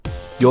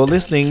You're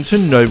listening to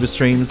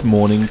NovaStream's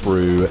Morning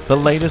Brew, the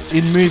latest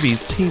in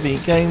movies,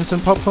 TV, games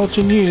and pop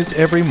culture news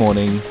every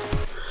morning.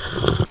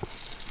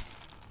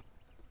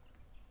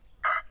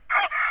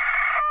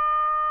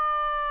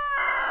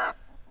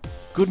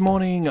 Good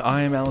morning,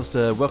 I am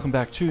Alistair. Welcome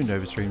back to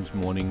NovaStream's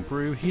Morning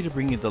Brew, here to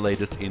bring you the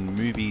latest in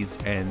movies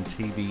and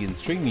TV and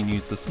streaming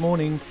news this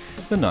morning,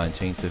 the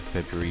 19th of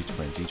February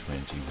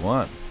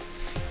 2021.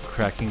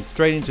 Cracking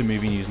straight into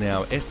movie news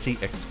now,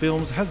 STX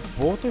Films has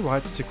bought the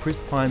rights to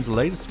Chris Pine's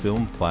latest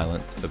film,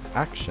 Violence of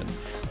Action.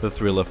 The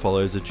thriller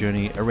follows a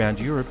journey around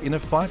Europe in a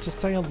fight to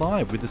stay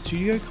alive, with the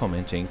studio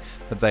commenting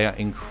that they are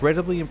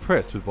incredibly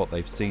impressed with what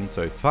they've seen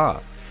so far.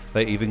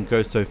 They even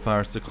go so far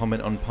as to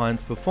comment on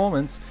Pine's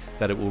performance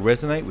that it will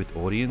resonate with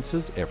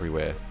audiences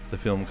everywhere. The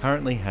film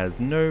currently has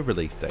no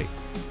release date.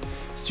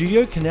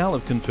 Studio Canal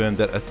have confirmed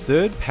that a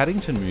third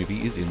Paddington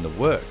movie is in the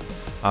works.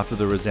 After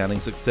the resounding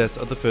success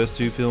of the first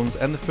two films,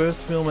 and the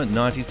first film at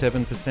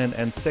 97%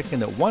 and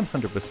second at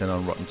 100%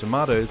 on Rotten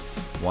Tomatoes,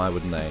 why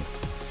wouldn't they?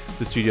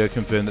 The studio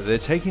confirmed that they're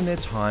taking their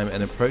time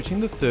and approaching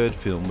the third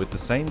film with the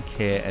same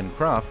care and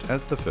craft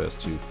as the first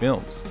two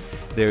films.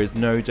 There is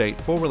no date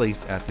for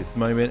release at this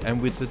moment,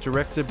 and with the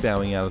director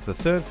bowing out of the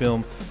third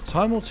film,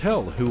 time will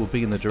tell who will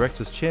be in the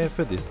director's chair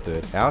for this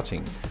third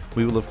outing.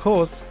 We will of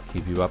course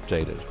keep you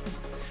updated.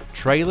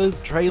 Trailers.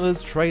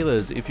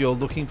 If you're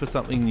looking for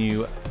something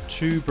new,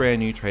 two brand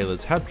new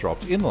trailers have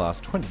dropped in the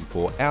last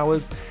 24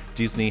 hours.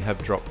 Disney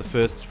have dropped the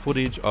first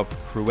footage of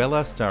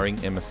Cruella starring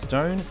Emma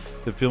Stone.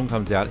 The film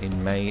comes out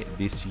in May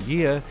this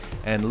year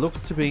and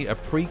looks to be a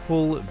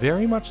prequel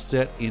very much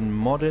set in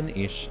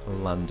modern-ish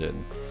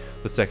London.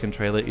 The second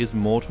trailer is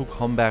Mortal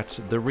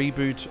Kombat. The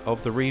reboot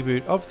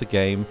of the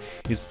game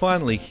is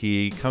finally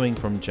here, coming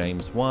from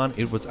James Wan.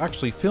 It was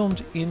actually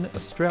filmed in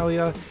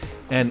Australia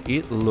and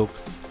it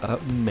looks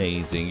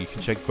amazing. You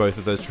can check both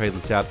of those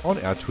trailers out on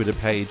our Twitter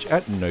page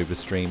at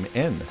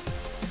NovaStreamN.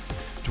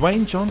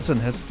 Dwayne Johnson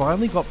has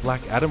finally got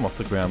Black Adam off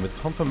the ground,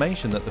 with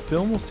confirmation that the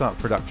film will start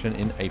production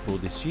in April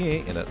this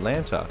year in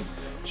Atlanta.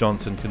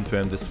 Johnson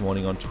confirmed this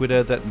morning on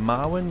Twitter that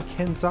Marwan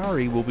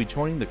Kenzari will be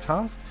joining the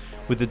cast,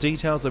 with the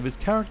details of his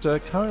character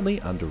currently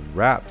under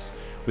wraps.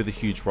 With a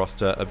huge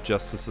roster of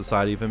Justice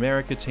Society of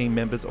America team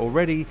members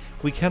already,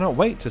 we cannot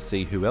wait to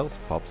see who else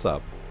pops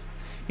up.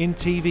 In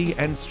TV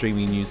and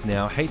streaming news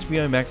now,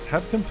 HBO Max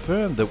have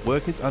confirmed that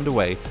work is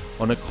underway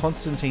on a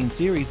Constantine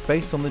series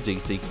based on the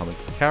DC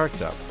Comics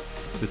character.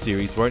 The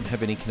series won't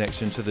have any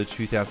connection to the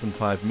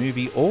 2005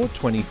 movie or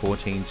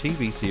 2014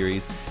 TV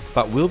series,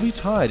 but will be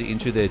tied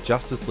into their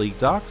Justice League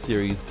Dark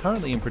series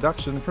currently in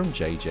production from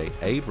J.J.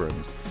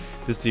 Abrams.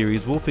 The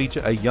series will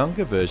feature a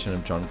younger version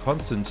of John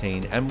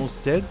Constantine and will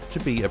said to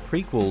be a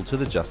prequel to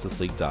the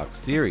Justice League Dark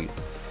series.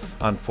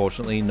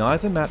 Unfortunately,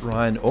 neither Matt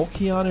Ryan or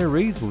Keanu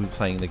Reeves will be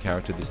playing the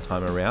character this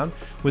time around,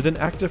 with an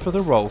actor for the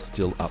role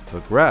still up for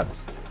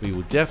grabs. We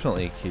will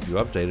definitely keep you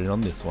updated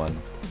on this one.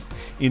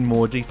 In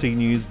more DC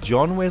news,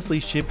 John Wesley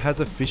Shipp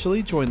has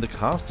officially joined the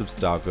cast of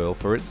Stargirl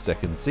for its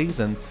second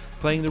season,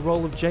 playing the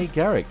role of Jay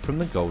Garrick from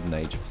the Golden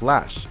Age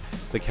Flash.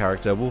 The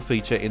character will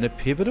feature in a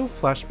pivotal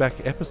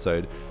flashback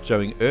episode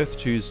showing Earth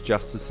 2's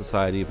Justice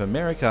Society of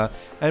America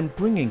and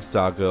bringing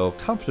Stargirl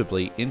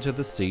comfortably into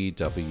the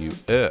CW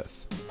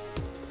Earth.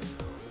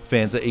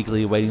 Fans are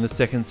eagerly awaiting the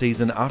second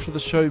season after the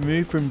show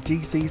moved from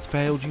DC's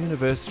failed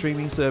Universe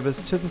streaming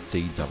service to the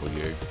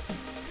CW.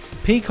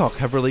 Peacock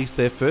have released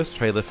their first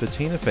trailer for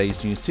Tina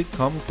Fey's new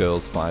sitcom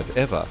Girls 5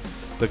 Ever.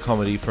 The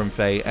comedy from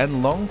Fey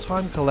and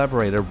longtime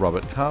collaborator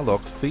Robert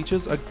Carlock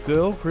features a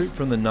girl group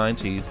from the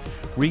 90s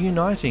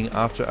reuniting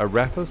after a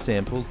rapper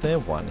samples their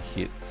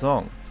one-hit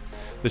song.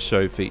 The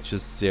show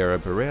features Sarah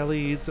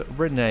Bareilles,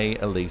 Renee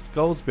Elise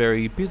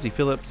Goldsberry, Busy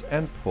Phillips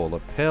and Paula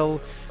Pell.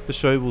 The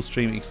show will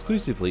stream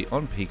exclusively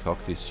on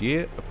Peacock this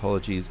year.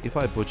 Apologies if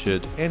I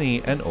butchered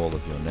any and all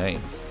of your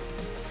names.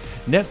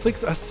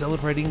 Netflix are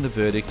celebrating the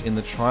verdict in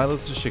the trial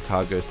of the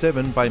Chicago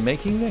 7 by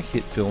making their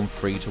hit film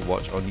free to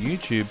watch on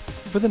YouTube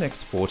for the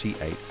next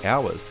 48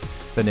 hours.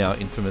 The now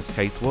infamous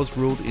case was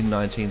ruled in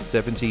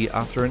 1970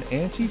 after an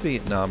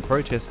anti-Vietnam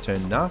protest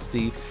turned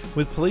nasty,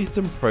 with police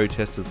and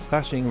protesters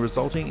clashing,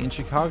 resulting in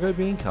Chicago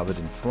being covered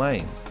in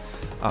flames.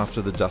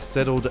 After the dust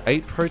settled,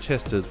 8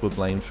 protesters were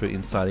blamed for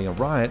inciting a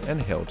riot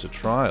and held to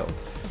trial.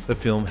 The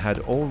film had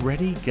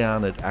already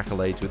garnered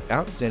accolades with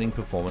outstanding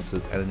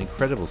performances and an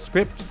incredible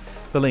script.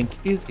 The link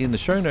is in the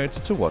show notes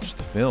to watch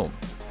the film.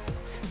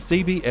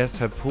 CBS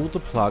have pulled the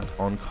plug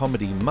on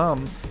comedy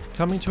Mum,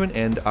 coming to an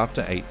end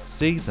after 8th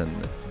season.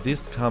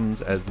 This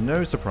comes as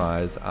no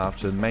surprise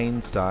after main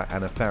star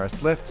Anna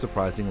Faris left,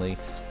 surprisingly,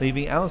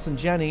 leaving Allison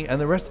Janney and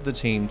the rest of the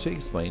team to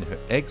explain her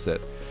exit.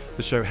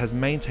 The show has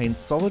maintained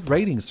solid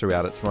ratings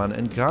throughout its run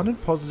and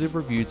garnered positive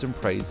reviews and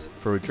praise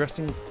for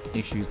addressing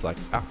issues like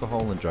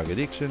alcohol and drug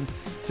addiction,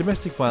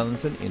 domestic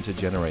violence and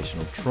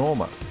intergenerational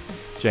trauma.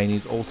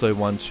 Janney's also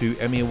won 2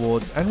 Emmy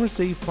Awards and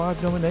received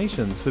 5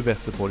 nominations for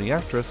Best Supporting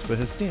Actress for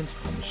her stint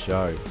on the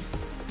show.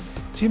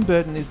 Tim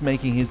Burton is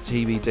making his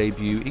TV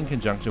debut in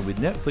conjunction with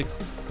Netflix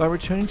by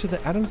returning to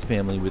the Addams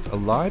Family with a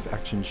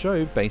live-action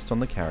show based on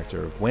the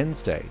character of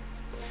Wednesday.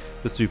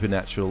 The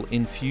supernatural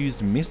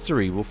infused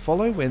mystery will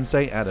follow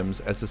Wednesday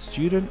Addams as a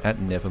student at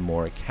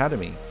Nevermore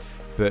Academy.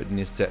 Burton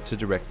is set to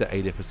direct the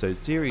 8-episode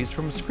series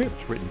from a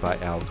script written by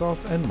Al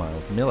Gough and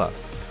Miles Miller.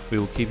 We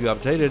will keep you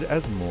updated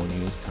as more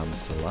news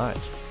comes to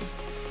light.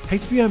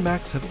 HBO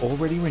Max have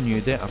already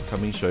renewed their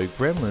upcoming show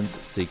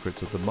Gremlins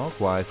Secrets of the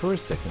Mogwai for a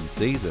second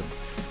season.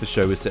 The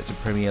show is set to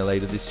premiere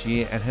later this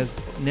year and has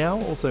now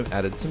also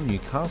added some new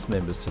cast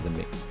members to the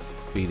mix.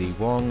 B.D.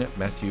 Wong,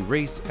 Matthew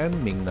Rhys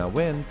and Ming-Na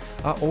Wen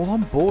are all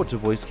on board to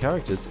voice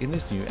characters in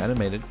this new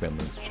animated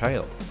Gremlins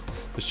tale.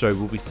 The show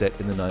will be set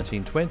in the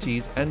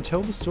 1920s and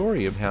tell the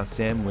story of how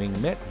Sam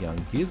Wing met young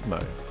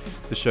Gizmo.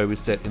 The show is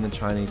set in the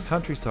Chinese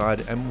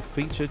countryside and will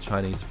feature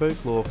Chinese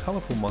folklore,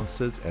 colourful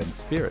monsters and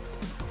spirits.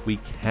 We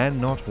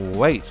cannot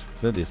wait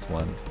for this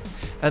one.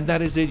 And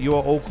that is it, you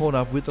are all caught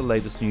up with the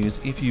latest news.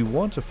 If you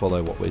want to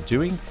follow what we're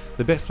doing,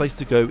 the best place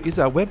to go is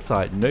our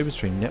website,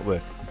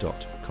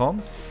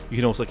 novastreamnetwork.com. You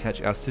can also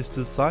catch our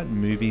sister's site,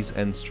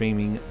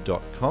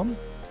 moviesandstreaming.com.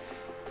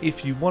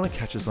 If you want to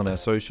catch us on our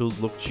socials,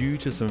 look, due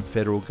to some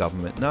federal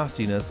government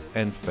nastiness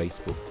and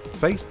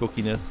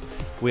Facebookiness,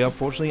 we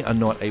unfortunately are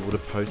not able to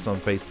post on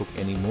Facebook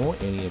anymore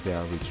any of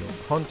our original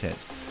content.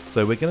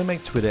 So we're going to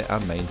make Twitter our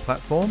main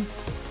platform.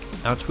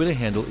 Our Twitter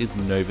handle is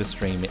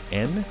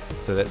NovaStreamN,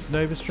 so that's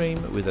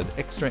NovaStream with an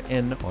extra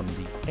N on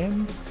the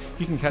end.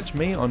 You can catch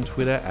me on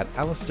Twitter at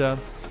Alistair,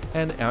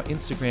 and our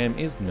Instagram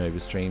is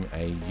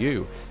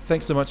NovaStreamAU.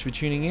 Thanks so much for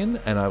tuning in,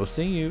 and I will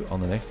see you on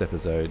the next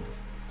episode.